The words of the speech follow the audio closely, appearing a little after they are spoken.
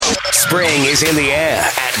Spring is in the air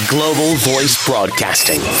at Global Voice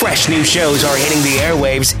Broadcasting. Fresh new shows are hitting the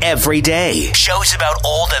airwaves every day. Shows about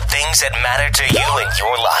all the things that matter to you in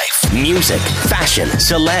your life. Music, fashion,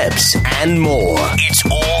 celebs, and more. It's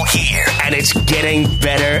all here, and it's getting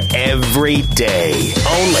better every day.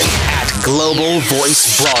 Only at Global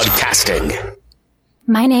Voice Broadcasting.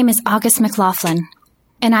 My name is August McLaughlin,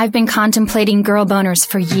 and I've been contemplating girl boners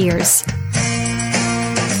for years.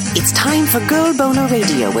 It's time for Girl Boner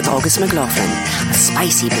Radio with August McLaughlin. A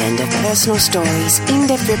spicy blend of personal stories,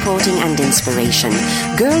 in-depth reporting and inspiration.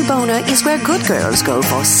 Girl Boner is where good girls go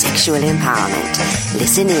for sexual empowerment.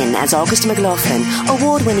 Listen in as August McLaughlin,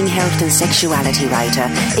 award-winning health and sexuality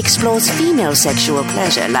writer, explores female sexual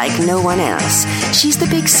pleasure like no one else. She's the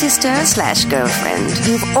big sister/girlfriend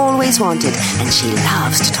you've always wanted, and she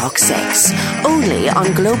loves to talk sex. Only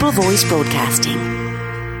on Global Voice Broadcasting.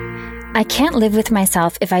 I can't live with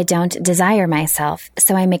myself if I don't desire myself,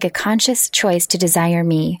 so I make a conscious choice to desire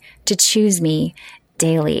me, to choose me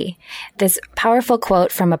daily. This powerful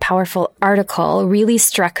quote from a powerful article really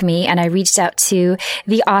struck me, and I reached out to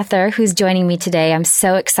the author who's joining me today. I'm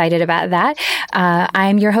so excited about that.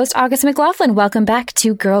 I'm your host, August McLaughlin. Welcome back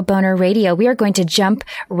to Girl Boner Radio. We are going to jump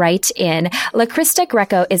right in. LaCrista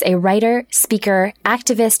Greco is a writer, speaker,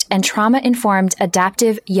 activist, and trauma-informed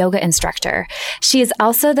adaptive yoga instructor. She is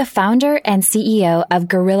also the founder and CEO of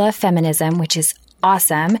Guerrilla Feminism, which is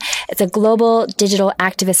awesome. It's a global digital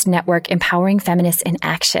activist network empowering feminists in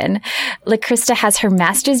action. LaCrista has her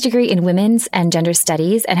master's degree in women's and gender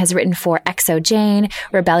studies and has written for Exo Jane,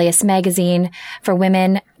 Rebellious Magazine, For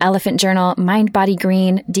Women, Elephant Journal, Mind Body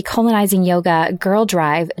Green, Decolonizing Yoga, Girl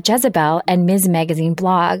Drive, Jezebel, and Ms. Magazine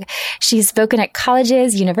blog. She's spoken at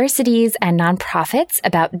colleges, universities, and nonprofits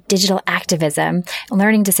about digital activism,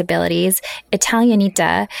 learning disabilities,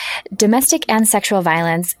 Italianita, domestic and sexual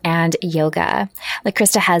violence, and yoga.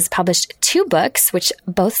 LaCrista has published 2 books, which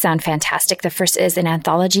both sound fantastic. The first is an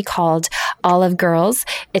anthology called Olive Girls,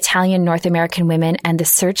 Italian North American Women and the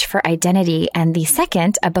Search for Identity. And the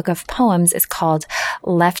second, a book of poems, is called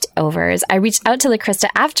Leftovers. I reached out to LaCrista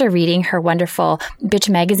after reading her wonderful Bitch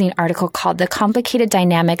Magazine article called The Complicated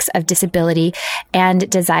Dynamics of Disability and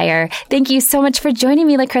Desire. Thank you so much for joining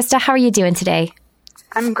me, LaCrista. How are you doing today?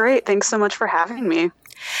 I'm great. Thanks so much for having me.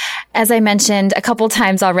 As I mentioned a couple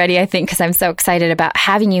times already, I think, because I'm so excited about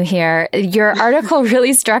having you here, your article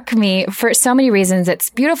really struck me for so many reasons.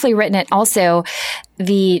 It's beautifully written. And also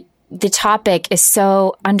the topic is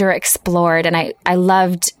so underexplored, and I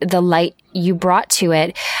loved the light you brought to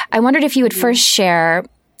it. I wondered if you would first share,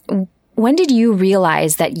 when did you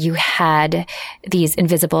realize that you had these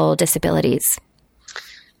invisible disabilities?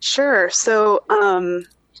 Sure. So,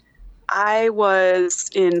 I was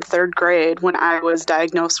in 3rd grade when I was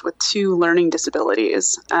diagnosed with 2 learning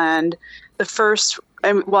disabilities. And the first,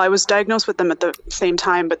 I was diagnosed with them at the same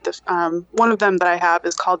time, but one of them that I have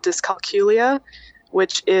is called dyscalculia,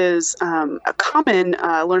 which is a common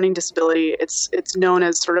learning disability. It's known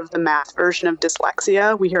as sort of the math version of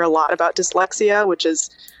dyslexia. We hear a lot about dyslexia, which is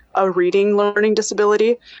a reading learning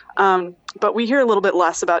disability. But we hear a little bit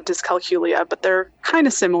less about dyscalculia, but they're kind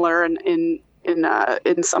of similar in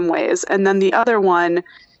some ways. And then the other one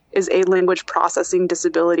is a language processing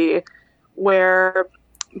disability, where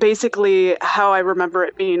basically how I remember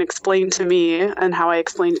it being explained to me and how I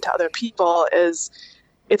explained it to other people is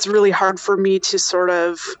it's really hard for me to sort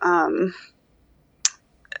of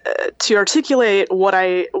to articulate what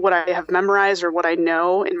I have memorized or what I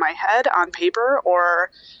know in my head on paper,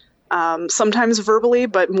 or sometimes verbally,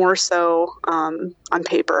 but more so on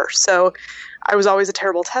paper. So I was always a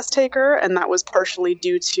terrible test taker, and that was partially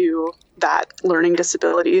due to that learning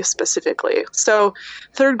disability specifically. So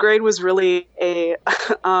 3rd grade was really a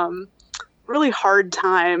really hard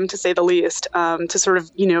time, to say the least, to sort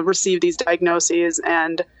of, receive these diagnoses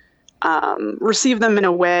and receive them in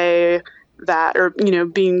a way that, or,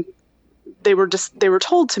 they were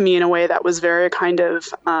told to me in a way that was very kind of,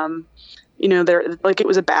 like it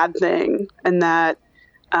was a bad thing, and that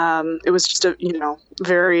it was just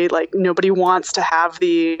very like nobody wants to have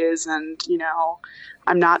these, and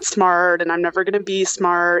I'm not smart and I'm never going to be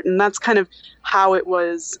smart, and that's kind of how it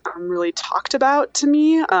was really talked about to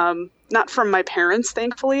me. Not from my parents,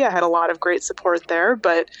 thankfully. I had a lot of great support there,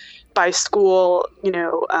 but by school,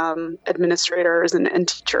 administrators and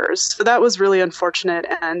teachers. So that was really unfortunate,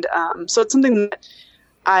 and so it's something that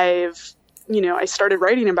I started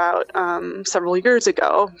writing about several years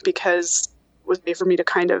ago, because it was a way for me to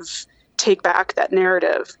kind of take back that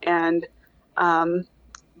narrative and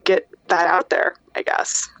get that out there, I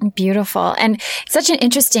guess. Beautiful. And such an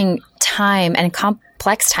interesting time and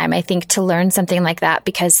complex time, I think, to learn something like that,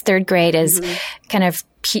 because third grade is kind of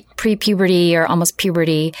pre-puberty or almost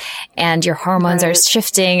puberty, and your hormones are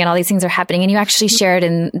shifting and all these things are happening. And you actually shared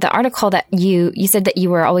in the article that you said that you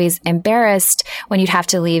were always embarrassed when you'd have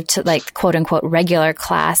to leave to, like, quote unquote regular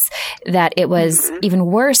class, that it was even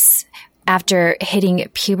worse after hitting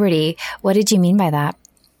puberty. What did you mean by that?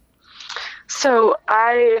 So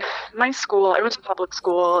my school, I went to public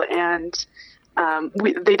school, and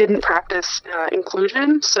they didn't practice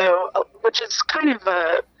inclusion. So, which is kind of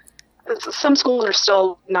some schools are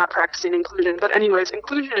still not practicing inclusion. But anyways,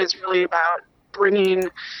 inclusion is really about bringing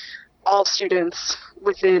all students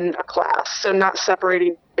within a class. So not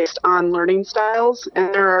separating based on learning styles.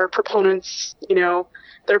 And there are proponents,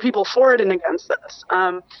 there are people for it and against this.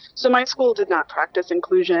 So my school did not practice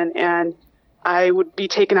inclusion, and I would be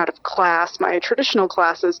taken out of class, my traditional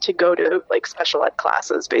classes, to go to like special ed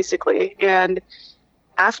classes, basically. And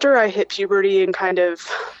after I hit puberty and kind of,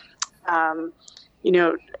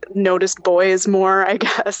 noticed boys more, I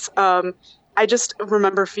guess, I just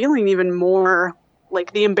remember feeling even more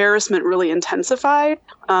like the embarrassment really intensified,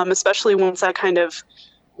 especially once I kind of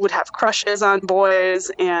would have crushes on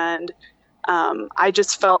boys. And I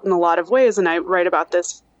just felt in a lot of ways, and I write about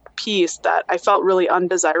this piece, that I felt really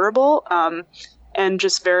undesirable, and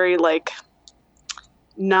just very like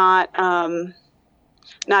not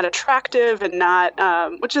attractive, and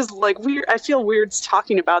not which is like weird. I feel weird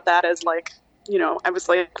talking about that as like, I was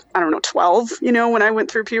like, I don't know, 12, when I went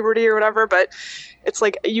through puberty or whatever, but it's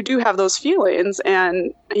like you do have those feelings,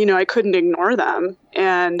 and I couldn't ignore them.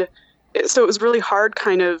 And so it was really hard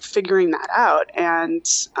kind of figuring that out and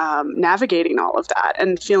navigating all of that,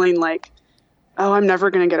 and feeling like, oh, I'm never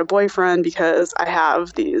going to get a boyfriend because I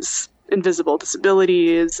have these invisible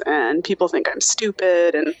disabilities, and people think I'm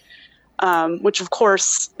stupid, and which of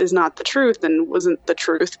course is not the truth and wasn't the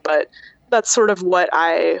truth, but that's sort of what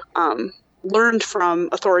I learned from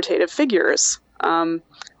authoritative figures,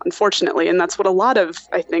 unfortunately, and that's what a lot of,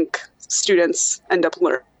 I think, students end up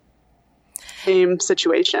learning. Same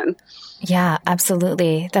situation. Yeah,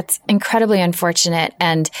 absolutely. That's incredibly unfortunate.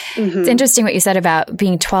 And it's interesting what you said about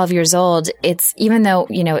being 12 years old. It's, even though,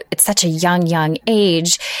 it's such a young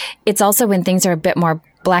age, it's also when things are a bit more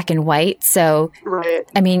black and white. So, right.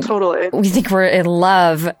 I mean, totally. We think we're in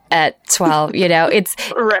love at 12, it's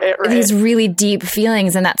right. These really deep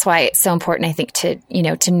feelings. And that's why it's so important, I think,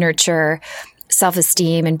 to nurture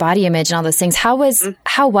self-esteem and body image and all those things. How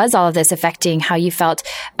was all of this affecting how you felt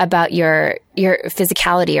about your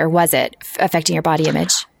physicality, or was it affecting your body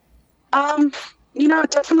image?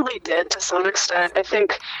 It definitely did to some extent.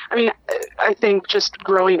 I think just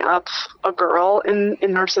growing up a girl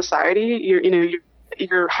in our society,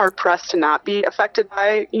 you're hard pressed to not be affected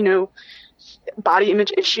by, body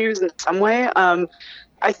image issues in some way.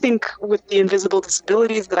 I think with the invisible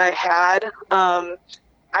disabilities that I had,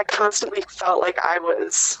 I constantly felt like I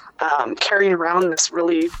was carrying around this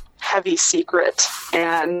really heavy secret,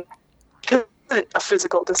 and it wasn't a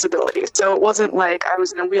physical disability. So it wasn't like I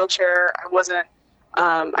was in a wheelchair.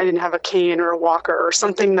 I didn't have a cane or a walker or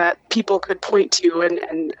something that people could point to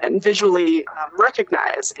and visually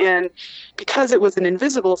recognize. And because it was an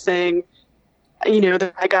invisible thing,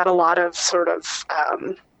 I got a lot of sort of,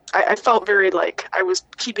 I felt very like I was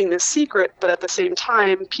keeping this secret, but at the same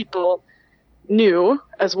time, people knew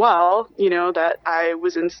as well, that I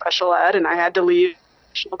was in special ed and I had to leave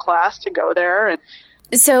special class to go there. And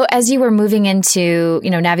so as you were moving into,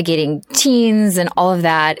 navigating teens and all of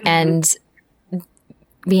that, and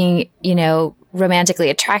being, romantically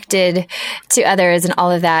attracted to others and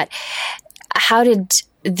all of that, how did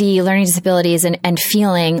the learning disabilities and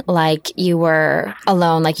feeling like you were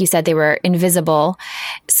alone, like you said, they were invisible,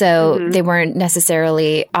 so they weren't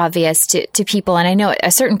necessarily obvious to people. And I know at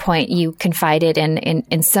a certain point you confided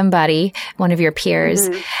in somebody, one of your peers.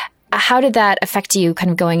 How did that affect you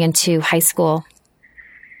kind of going into high school?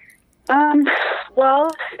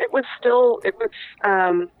 Well,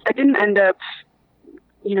 I didn't end up,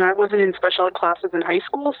 I wasn't in special ed classes in high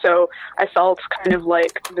school, so I felt kind of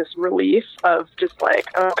like this relief of just like,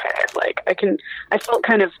 okay, like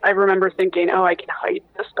I remember thinking, oh, I can hide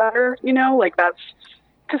this better, that's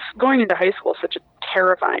because going into high school is such a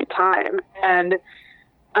terrifying time. And,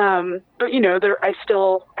 but I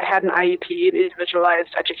had an IEP, an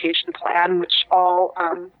individualized education plan, which all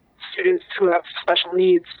students who have special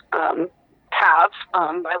needs have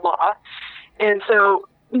by law. And so,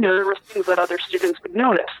 there were things that other students would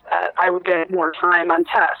notice, that I would get more time on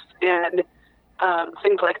tests and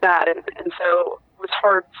things like that. And so it was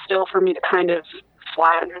hard still for me to kind of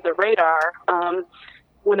fly under the radar.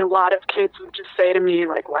 when a lot of kids would just say to me,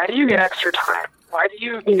 like, why do you get extra time? Why do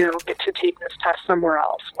you, get to take this test somewhere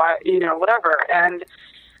else? Why, whatever. And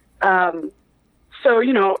so,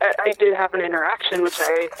 I did have an interaction, which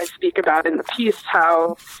I speak about in the piece,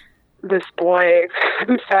 how this boy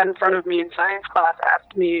who sat in front of me in science class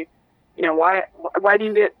asked me, why do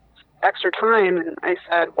you get extra time? And I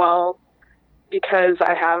said, well, because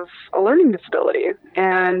I have a learning disability.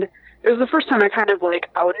 And it was the first time I kind of like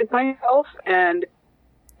outed myself, and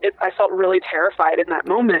I felt really terrified in that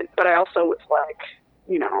moment, but I also was like,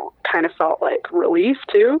 kind of felt like relief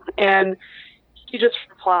too. And he just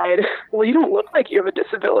replied, well, you don't look like you have a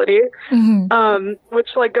disability, which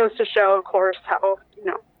like goes to show, of course, how,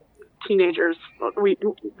 teenagers, we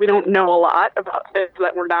don't know a lot about things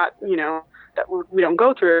that we're not, that we don't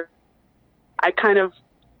go through. I kind of,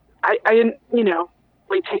 I didn't,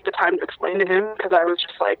 really take the time to explain to him, because I was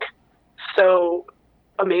just like so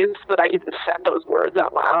amazed that I even said those words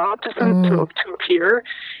out loud to a peer,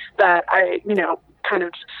 that I, kind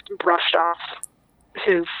of just brushed off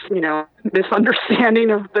his,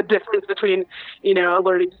 misunderstanding of the difference between, a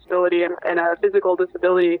learning disability and a physical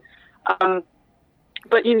disability.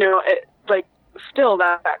 But, still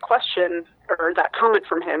that question or that comment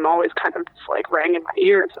from him always kind of just like rang in my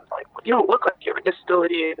ears. It's like, well, you don't look like you have a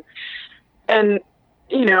disability. And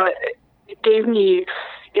it gave me,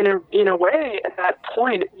 in a way, at that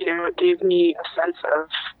point, it gave me a sense of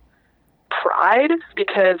pride,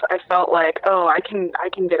 because I felt like, oh, I can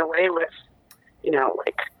get away with,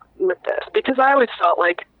 with this, because I always felt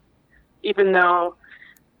like, even though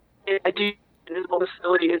I do invisible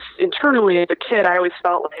disabilities internally as a kid, I always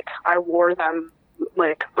felt like I wore them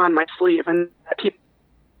like on my sleeve, and that people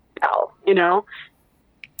tell, Yeah.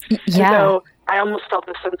 And so I almost felt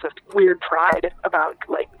a sense of weird pride about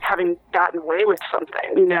like having gotten away with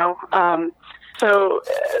something, So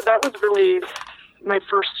that was really my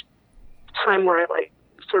first time where I like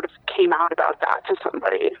sort of came out about that to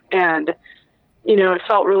somebody, and it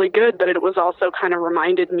felt really good, but it was also kind of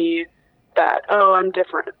reminded me that, oh, I'm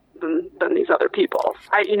different than these other people.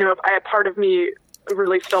 Part of me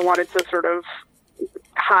really still wanted to sort of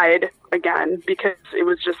hide again, because it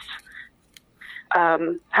was just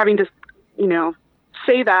having to,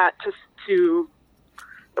 say that to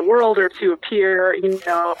the world or to a peer,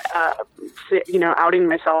 outing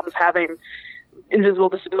myself as having invisible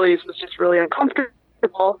disabilities was just really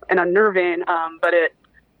uncomfortable and unnerving. But it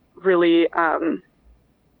really,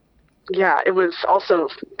 it was also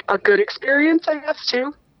a good experience, I guess,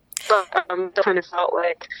 too. But kind of felt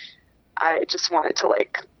like I just wanted to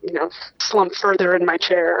slump further in my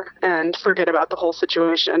chair and forget about the whole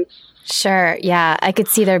situation. Sure. Yeah. I could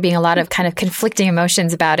see there being a lot of kind of conflicting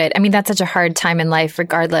emotions about it. I mean, that's such a hard time in life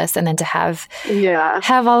regardless. And then to have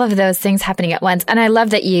all of those things happening at once. And I love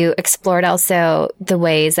that you explored also the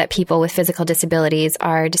ways that people with physical disabilities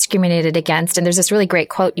are discriminated against. And there's this really great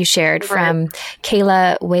quote you shared from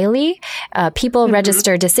Kayla Whaley. People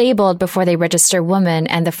register disabled before they register woman,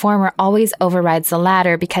 and the former always overrides the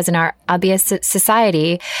latter, because in our ableist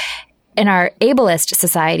society,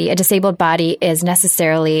 a disabled body is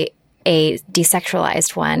necessarily a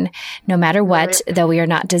desexualized one, no matter what, though we are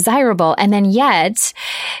not desirable. And then yet,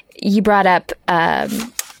 you brought up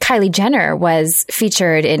Kylie Jenner was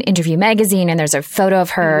featured in Interview magazine, and there's a photo of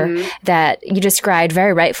her that you described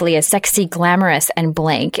very rightfully as sexy, glamorous, and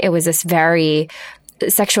blank. It was this very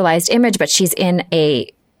sexualized image, but she's in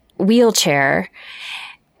a wheelchair.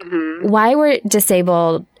 Why were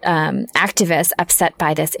disabled activists upset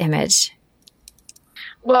by this image?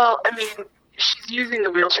 Well, I mean, she's using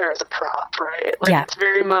the wheelchair as a prop, right? It's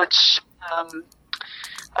very much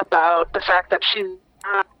about the fact that she's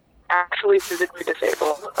not actually physically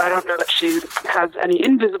disabled. I don't know that she has any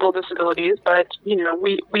invisible disabilities, but,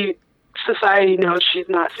 society knows she's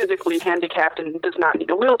not physically handicapped and does not need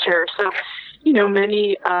a wheelchair. So,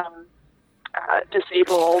 many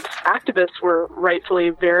disabled activists were rightfully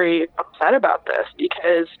very upset about this,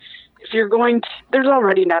 because if you're there's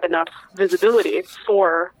already not enough visibility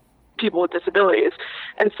for people with disabilities.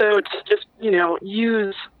 And so to just,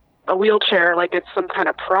 use a wheelchair like it's some kind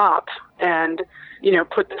of prop and,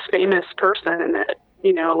 put this famous person in it,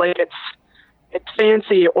 like it's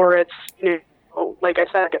fancy, or it's, like I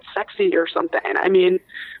said, it's sexy or something. I mean,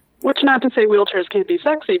 which, not to say wheelchairs can't be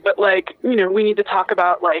sexy, but we need to talk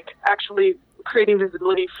about actually creating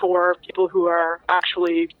visibility for people who are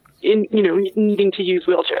actually needing to use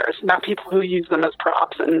wheelchairs, not people who use them as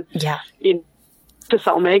props and to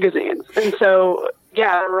sell magazines. And so,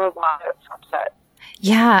 there were a lot of upset.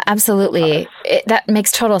 Yeah, absolutely. That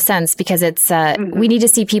makes total sense, because it's we need to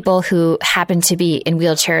see people who happen to be in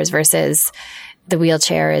wheelchairs versus the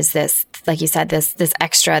wheelchair is this, like you said, this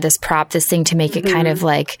extra, this prop, this thing to make it kind of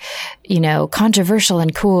like, controversial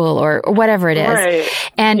and cool or whatever it is. Right.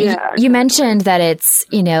 And you mentioned that it's,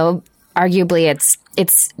 arguably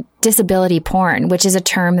it's disability porn, which is a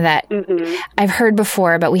term that I've heard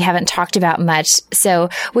before, but we haven't talked about much. So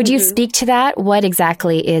would you speak to that? What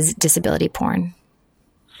exactly is disability porn?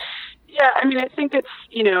 Yeah, I mean, I think it's,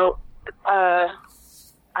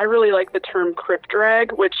 I really like the term crip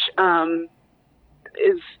drag, which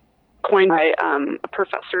is coined by a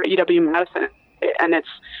professor at UW-Madison. And it's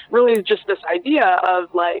really just this idea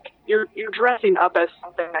of like, you're dressing up as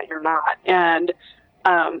something that you're not. And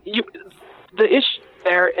the issue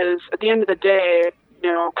there is, at the end of the day,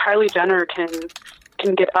 Kylie Jenner can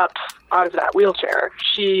get up out of that wheelchair.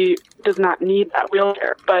 She does not need that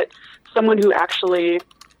wheelchair, but someone who actually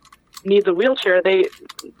needs a wheelchair, they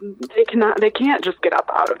can't just get up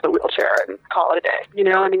out of the wheelchair and call it a day.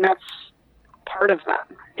 I mean, that's part of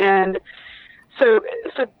them. And so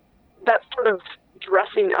that sort of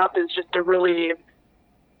dressing up is just a really,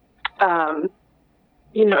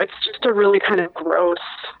 it's just a really kind of gross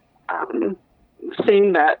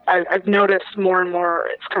thing that I've noticed more and more.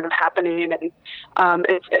 It's kind of happening, and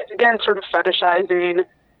it's again sort of fetishizing,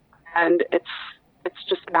 and it's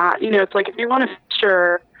just not. It's like, if you want to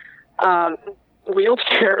feature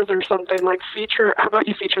wheelchairs or something, like how about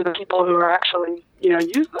you feature the people who are actually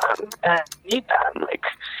use them and need them, like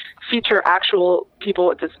feature actual people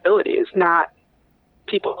with disabilities, not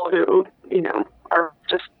people who are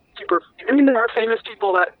just super. I mean, there are famous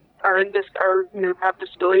people that are have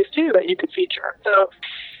disabilities too that you could feature. So,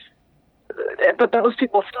 but those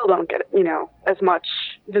people still don't get as much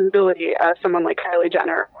visibility as someone like Kylie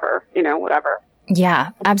Jenner or whatever.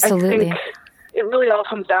 Yeah, absolutely. I think it really all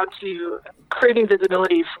comes down to creating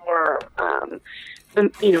visibility for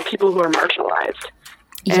people who are marginalized.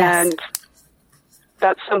 Yes. And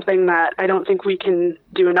that's something that I don't think we can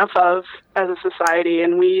do enough of as a society,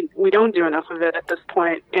 and we don't do enough of it at this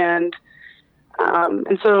point. And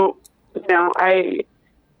so,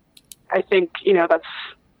 I think, that's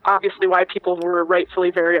obviously why people were rightfully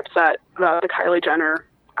very upset about the Kylie Jenner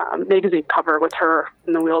magazine cover with her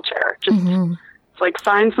in the wheelchair. Just it's like,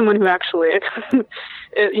 find someone who actually,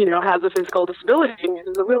 has a physical disability and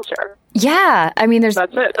uses a wheelchair. Yeah. I mean, that's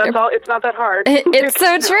it. That's all. It's not that hard. It's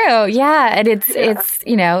so true. Yeah. And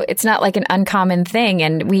it's not like an uncommon thing.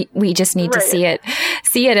 And we just need to see it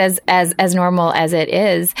as normal as it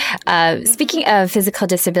is. Speaking of physical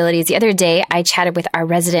disabilities, the other day I chatted with our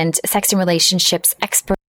resident sex and relationships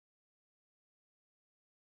expert.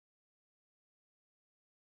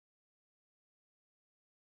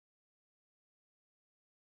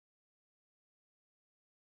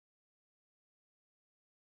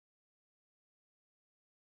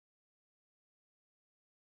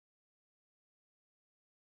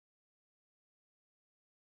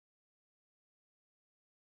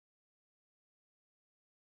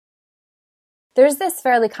 There's this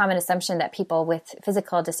fairly common assumption that people with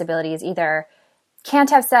physical disabilities either can't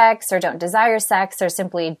have sex or don't desire sex or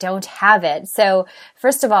simply don't have it. So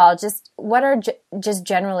first of all, just what are just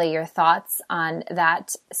generally your thoughts on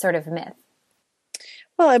that sort of myth?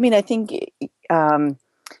 Well, I mean, I think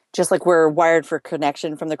just like we're wired for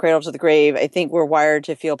connection from the cradle to the grave, I think we're wired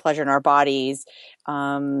to feel pleasure in our bodies,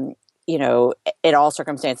 in all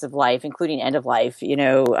circumstances of life, including end of life,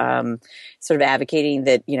 sort of advocating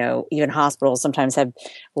that, even hospitals sometimes have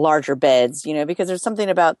larger beds, because there's something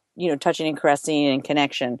about, touching and caressing and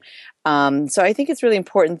connection. So I think it's really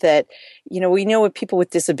important that, we know with people with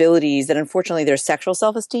disabilities that unfortunately their sexual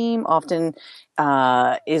self-esteem often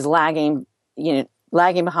is lagging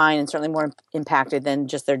behind and certainly more impacted than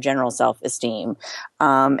just their general self-esteem.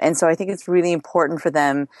 And so I think it's really important for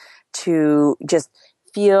them to just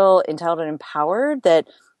feel entitled and empowered that,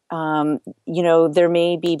 there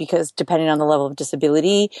may be, because depending on the level of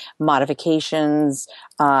disability, modifications,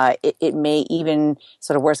 it may even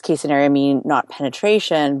sort of worst case scenario mean not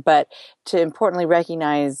penetration, but to importantly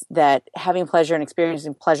recognize that having pleasure and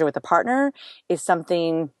experiencing pleasure with a partner is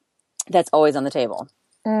something that's always on the table.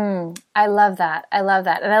 I love that. And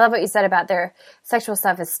I love what you said about their sexual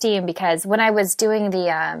self-esteem, because when I was doing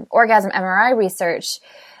the orgasm MRI research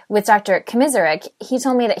with Dr. Komisarek, he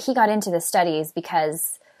told me that he got into the studies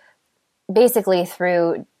because basically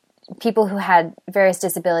through people who had various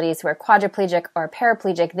disabilities who were quadriplegic or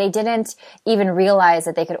paraplegic, they didn't even realize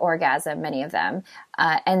that they could orgasm, many of them.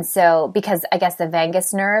 And so, because I guess the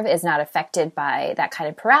vagus nerve is not affected by that kind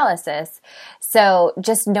of paralysis. So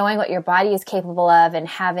just knowing what your body is capable of and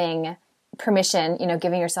having permission,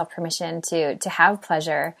 giving yourself permission to have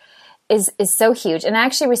pleasure is so huge. And I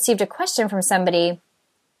actually received a question from somebody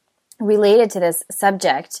related to this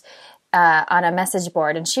subject on a message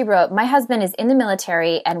board, and she wrote, "My husband is in the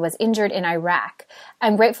military and was injured in Iraq.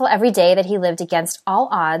 I'm grateful every day that he lived against all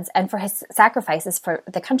odds and for his sacrifices for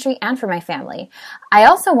the country and for my family. I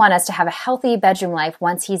also want us to have a healthy bedroom life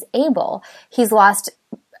once he's able. He's lost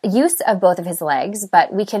use of both of his legs,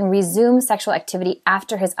 but we can resume sexual activity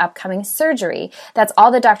after his upcoming surgery. That's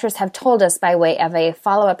all the doctors have told us by way of a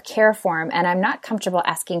follow-up care form, and I'm not comfortable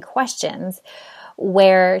asking questions.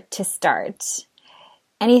 Where to start?"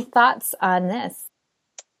 Any thoughts on this?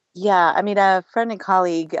 Yeah, I mean, a friend and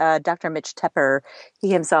colleague, Dr. Mitch Tepper,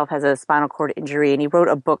 he himself has a spinal cord injury, and he wrote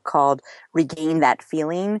a book called Regain That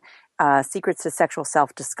Feeling, Secrets to Sexual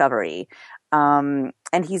Self-Discovery. And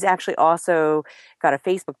he's actually also got a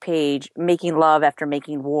Facebook page, Making Love After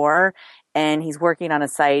Making War, and he's working on a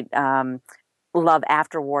site,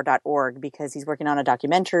 loveafterwar.org, because he's working on a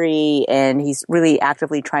documentary, and he's really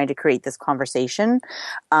actively trying to create this conversation,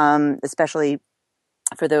 especially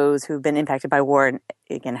for those who've been impacted by war, and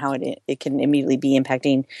again, how it can immediately be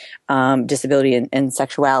impacting disability and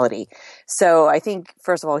sexuality. So I think,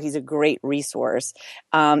 first of all, he's a great resource.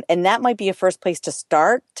 And that might be a first place to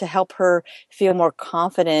start to help her feel more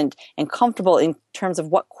confident and comfortable in terms of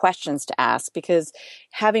what questions to ask. Because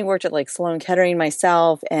having worked at like Sloan Kettering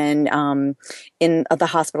myself and in the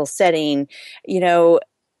hospital setting,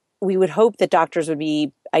 we would hope that doctors would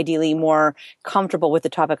be ideally more comfortable with the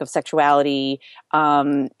topic of sexuality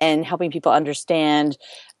and helping people understand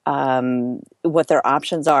what their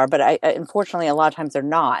options are. But unfortunately, a lot of times they're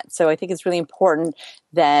not. So I think it's really important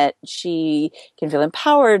that she can feel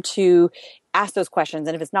empowered to ask those questions.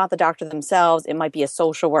 And if it's not the doctor themselves, it might be a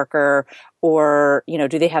social worker, or,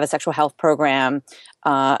 do they have a sexual health program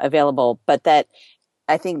available? But that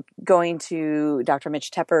I think going to Dr.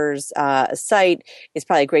 Mitch Tepper's site is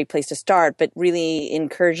probably a great place to start, but really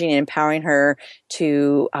encouraging and empowering her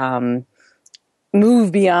to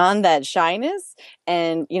move beyond that shyness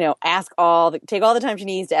and, take all the time she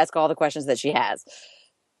needs to ask all the questions that she has.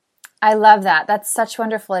 I love that. That's such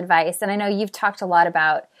wonderful advice. And I know you've talked a lot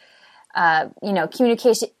about,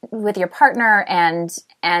 communication with your partner and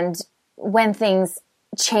when things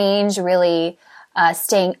change, really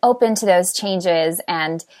staying open to those changes,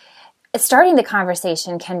 and starting the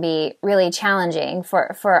conversation can be really challenging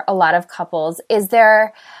for a lot of couples. Is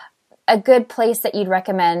there a good place that you'd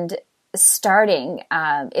recommend starting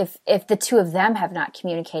if the two of them have not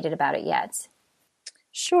communicated about it yet?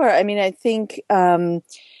 Sure. I mean, I think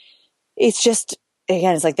it's just,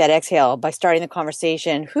 again, it's like that exhale. By starting the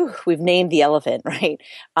conversation, we've named the elephant, right?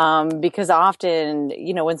 Because often,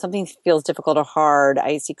 when something feels difficult or hard,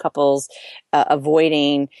 I see couples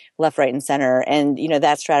avoiding left, right, and center. And,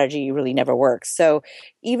 that strategy really never works. So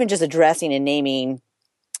even just addressing and naming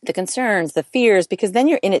the concerns, the fears, because then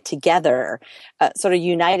you're in it together, sort of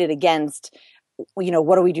united against,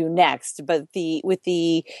 what do we do next? But with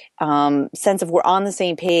the sense of we're on the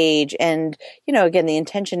same page, and again, the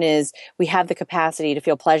intention is we have the capacity to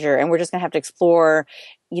feel pleasure, and we're just going to have to explore,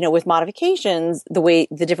 with modifications, the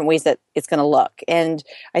different ways that it's going to look. And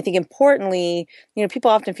I think importantly, people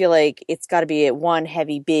often feel like it's got to be one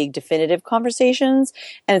heavy, big, definitive conversations,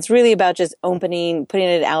 and it's really about just putting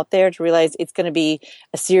it out there to realize it's going to be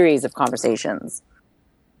a series of conversations.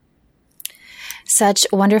 Such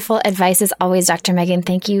wonderful advice as always, Dr. Megan.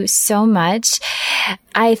 Thank you so much.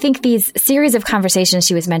 I think these series of conversations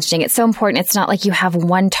she was mentioning, it's so important. It's not like you have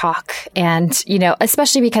one talk and,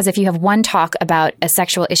 especially because if you have one talk about a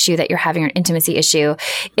sexual issue that you're having or an intimacy issue,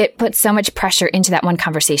 it puts so much pressure into that one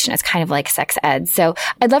conversation. It's kind of like sex ed. So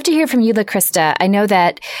I'd love to hear from you, LaChrista. I know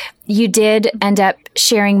that you did end up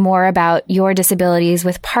sharing more about your disabilities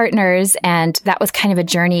with partners, and that was kind of a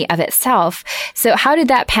journey of itself. So how did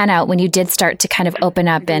that pan out when you did start to kind of open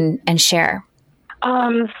up and share?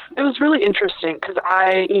 It was really interesting because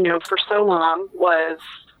I, for so long was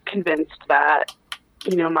convinced that,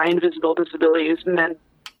 my invisible disabilities meant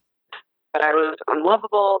that I was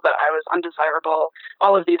unlovable, that I was undesirable,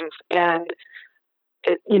 all of these things. And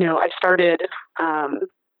I started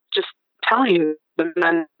just telling the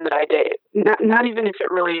men that I date, not even if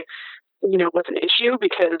it really, was an issue,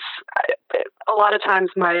 because a lot of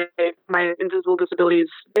times my invisible disabilities,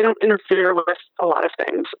 they don't interfere with a lot of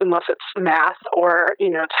things unless it's math or,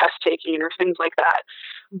 test taking or things like that.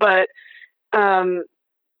 But,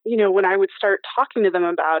 when I would start talking to them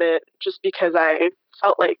about it, just because I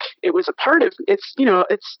felt like it was a part of, it's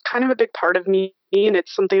kind of a big part of me, and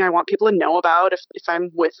it's something I want people to know about if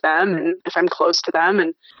I'm with them and if I'm close to them.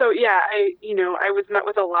 And so, yeah, I was met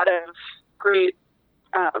with a lot of great,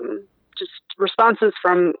 just responses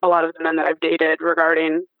from a lot of the men that I've dated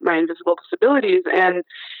regarding my invisible disabilities. And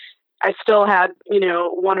I still had,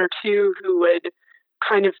 one or two who would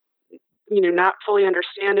kind of, not fully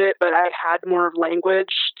understand it, but I had more of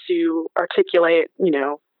language to articulate,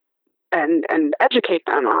 and educate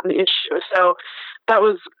them on the issue. So that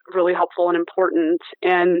was really helpful and important.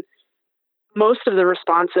 And most of the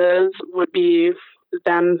responses would be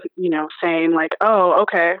them, saying like, oh,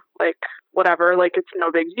 okay, like whatever, like it's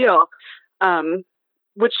no big deal.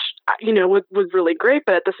 Which, was really great.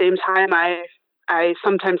 But at the same time, I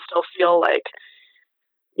sometimes still feel like,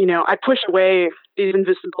 I push away these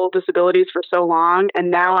invisible disabilities for so long.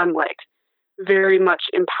 And now I'm like very much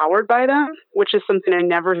empowered by them, which is something I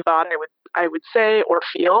never thought I would say or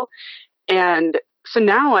feel. And so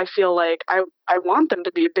now I feel like I want them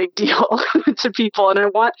to be a big deal to people. And I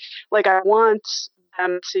want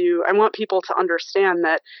people to understand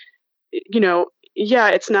that,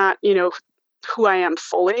 it's not, who I am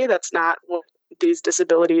fully. That's not what these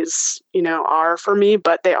disabilities, are for me,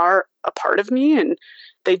 but they are a part of me, and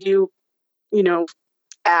they do,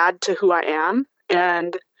 add to who I am.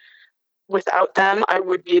 And without them, I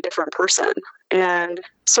would be a different person. And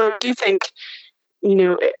so I do think,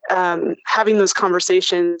 having those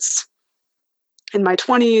conversations in my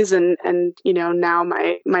 20s and now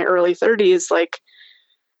my early 30s, like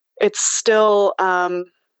it still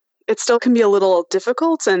can be a little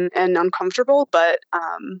difficult and uncomfortable, but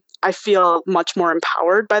I feel much more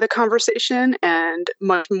empowered by the conversation and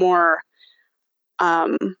much more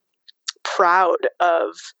proud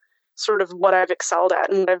of sort of what I've excelled at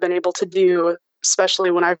and what I've been able to do,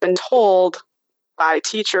 especially when I've been told by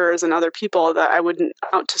teachers and other people that I wouldn't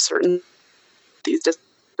amount to certain these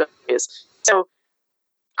disabilities. So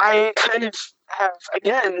I kind of have,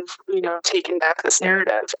 again, taken back this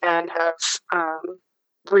narrative and have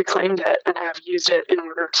reclaimed it and have used it in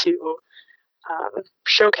order to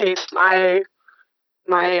showcase my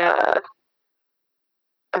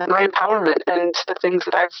empowerment and the things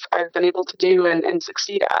that I've been able to do and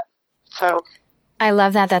succeed at. So I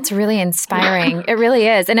love that. That's really inspiring. It really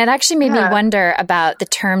is. And it actually made me wonder about the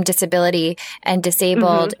term disability and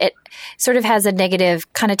disabled. Mm-hmm. It sort of has a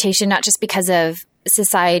negative connotation, not just because of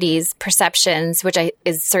society's perceptions, which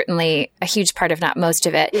is certainly a huge part of not most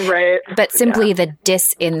of it, right? But simply the dis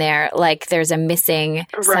in there, like there's a missing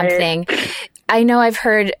something. I know I've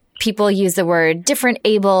heard people use the word different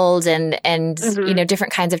abled and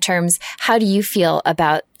different kinds of terms. How do you feel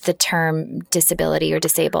about the term disability or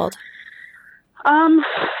disabled?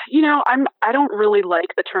 I don't really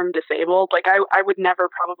like the term disabled. Like I would never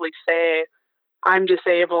probably say I'm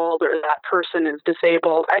disabled or that person is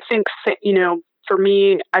disabled. I think, for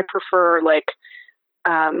me, I prefer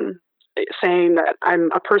saying that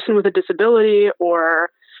I'm a person with a disability, or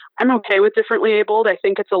I'm okay with differently abled. I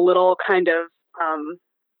think it's a little kind of,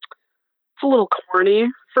 it's a little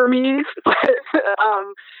corny for me, but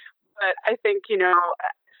I think,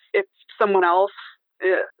 if someone else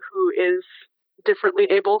who is differently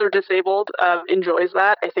abled or disabled enjoys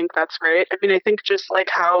that, I think that's great. I mean, I think just like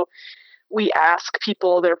how we ask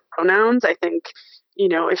people their pronouns, I think,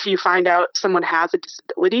 if you find out someone has a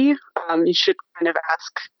disability, you should kind of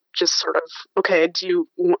ask just sort of, okay,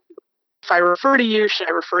 if I refer to you, should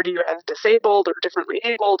I refer to you as disabled or differently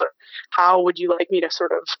abled, or how would you like me to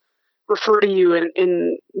sort of refer to you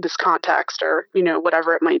in this context, or,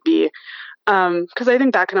 whatever it might be. Because I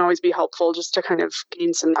think that can always be helpful just to kind of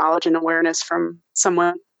gain some knowledge and awareness from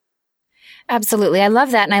someone. Absolutely. I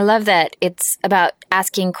love that. And I love that it's about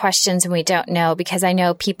asking questions when we don't know, because I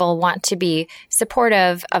know people want to be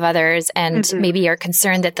supportive of others and maybe are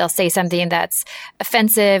concerned that they'll say something that's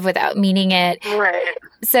offensive without meaning it. Right.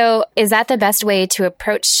 So is that the best way to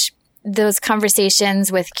approach those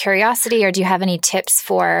conversations, with curiosity, or do you have any tips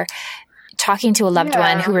for talking to a loved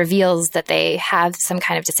one who reveals that they have some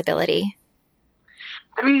kind of disability?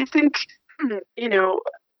 I mean, I think,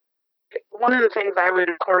 one of the things I would,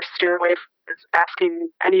 of course, steer away from is asking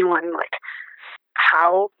anyone, like,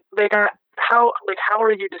 how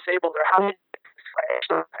are you disabled, or how did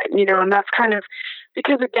you, and that's kind of,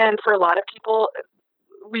 because again, for a lot of people,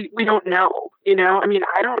 we don't know, I mean,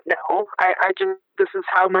 I don't know. I just, this is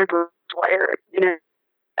how my brain's wired,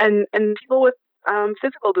 and people with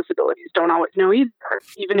physical disabilities don't always know either,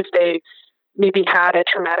 even if they maybe had a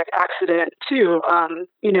traumatic accident too.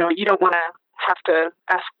 You don't want to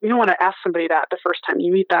ask somebody that the first time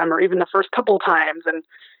you meet them, or even the first couple of times, and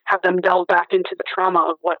have them delve back into the trauma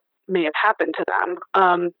of what may have happened to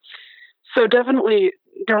them. So definitely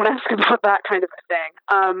don't ask about that kind of a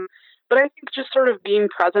thing. But I think just sort of being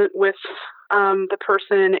present with the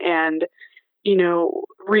person and,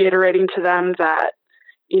 reiterating to them that,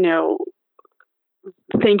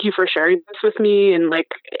 thank you for sharing this with me. And like,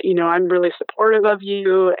 I'm really supportive of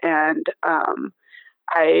you. And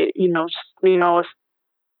I,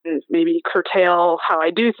 if maybe curtail how I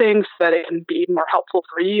do things so that it can be more helpful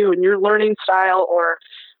for you and your learning style, or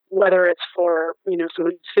whether it's for,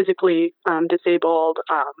 someone who's physically disabled.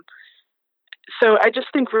 So I just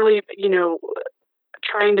think really,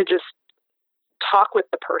 trying to just talk with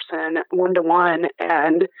the person one-to-one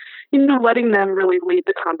and, letting them really lead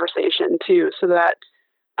the conversation too, so that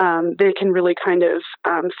they can really kind of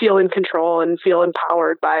feel in control and feel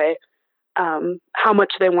empowered by how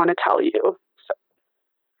much they want to tell you. So.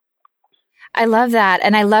 I love that.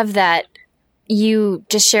 And I love that you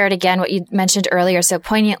just shared again what you mentioned earlier so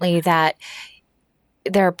poignantly, that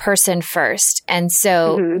they're a person first. And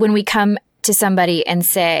so when we come to somebody and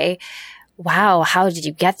say, wow, how did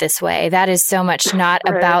you get this way? That is so much not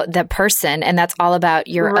about the person, and that's all about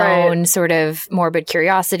your own sort of morbid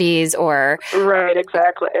curiosities or... Right,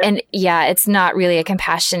 exactly. And yeah, it's not really a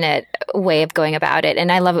compassionate way of going about it.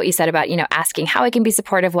 And I love what you said about, asking how I can be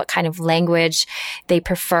supportive, what kind of language they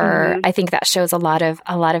prefer. I think that shows a lot of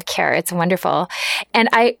care. It's wonderful. And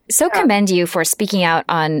I so commend you for speaking out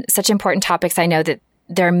on such important topics. I know that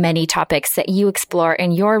there are many topics that you explore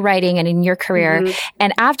in your writing and in your career.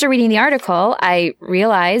 And after reading the article, I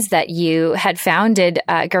realized that you had founded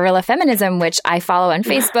Guerrilla Feminism, which I follow on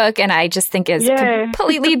Facebook, and I just think is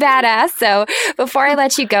completely badass. So before I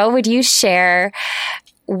let you go, would you share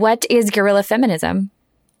what is Guerrilla Feminism?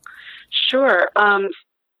 Sure.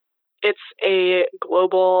 It's a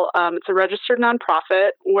global, it's a registered nonprofit.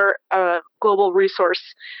 We're a global resource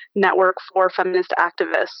network for feminist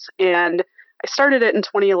activists. And I started it in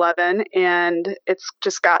 2011, and it's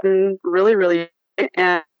just gotten really, really big.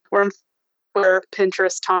 And we're on Twitter,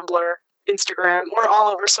 Pinterest, Tumblr, Instagram. We're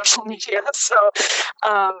all over social media. So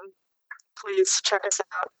please check us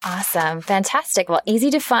out. Awesome. Fantastic. Well,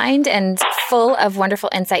 easy to find and full of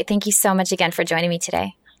wonderful insight. Thank you so much again for joining me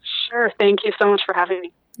today. Sure. Thank you so much for having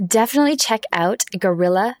me. Definitely check out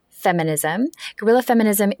Guerrilla Feminism. Guerrilla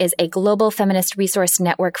Feminism is a global feminist resource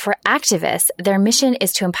network for activists. Their mission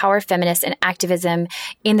is to empower feminists and activism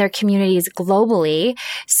in their communities globally.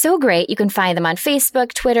 So great. You can find them on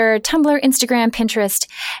Facebook, Twitter, Tumblr, Instagram, Pinterest,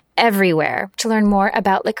 everywhere. To learn more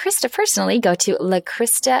about LaChrista personally, go to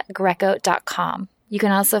lachristagreco.com. You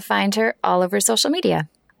can also find her all over social media.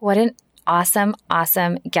 What an awesome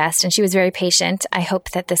guest. And she was very patient. I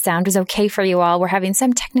hope that the sound was okay for you all. We're having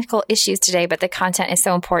some technical issues today, but the content is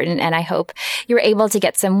so important. And I hope you're able to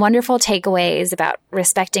get some wonderful takeaways about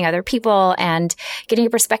respecting other people and getting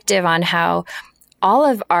a perspective on how all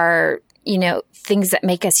of our, things that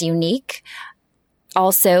make us unique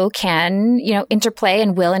also can, interplay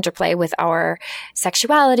and will interplay with our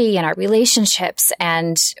sexuality and our relationships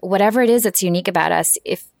and whatever it is that's unique about us.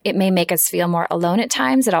 If it may make us feel more alone at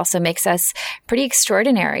times, it also makes us pretty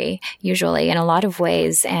extraordinary, usually, in a lot of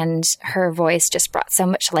ways. And her voice just brought so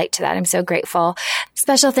much light to that. I'm so grateful.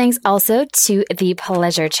 Special thanks also to The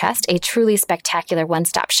Pleasure Chest, a truly spectacular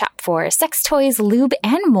one-stop shop for sex toys, lube,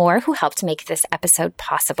 and more, who helped make this episode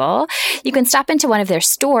possible. You can stop into one of their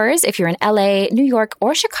stores if you're in LA, New York,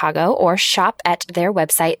 or Chicago, or shop at their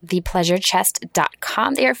website,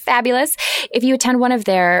 thepleasurechest.com. They are fabulous. If you attend one of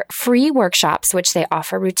their free workshops, which they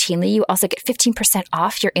offer routinely, you also get 15%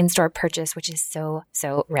 off your in-store purchase, which is so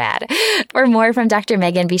rad. For more from Dr.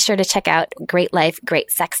 Megan, be sure to check out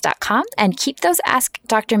greatlifegreatsex.com and keep those Ask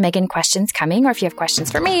Dr. Megan questions coming. Or if you have questions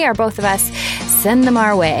for me or both of us, send them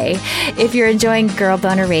our way. If you're enjoying Girl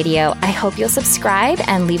Boner Radio, I hope you'll subscribe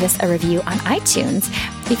and leave us a review on iTunes.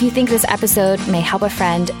 If you think this episode may help a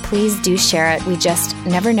friend, please do share it. We just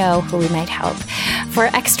never know who we might help. For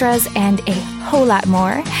extras and a whole lot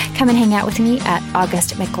more, come and hang out with me at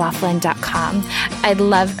augustmclaughlin.com. I'd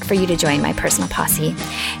love for you to join my personal posse.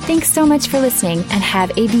 Thanks so much for listening, and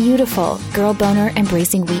have a beautiful Girl Boner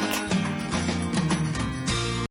embracing week.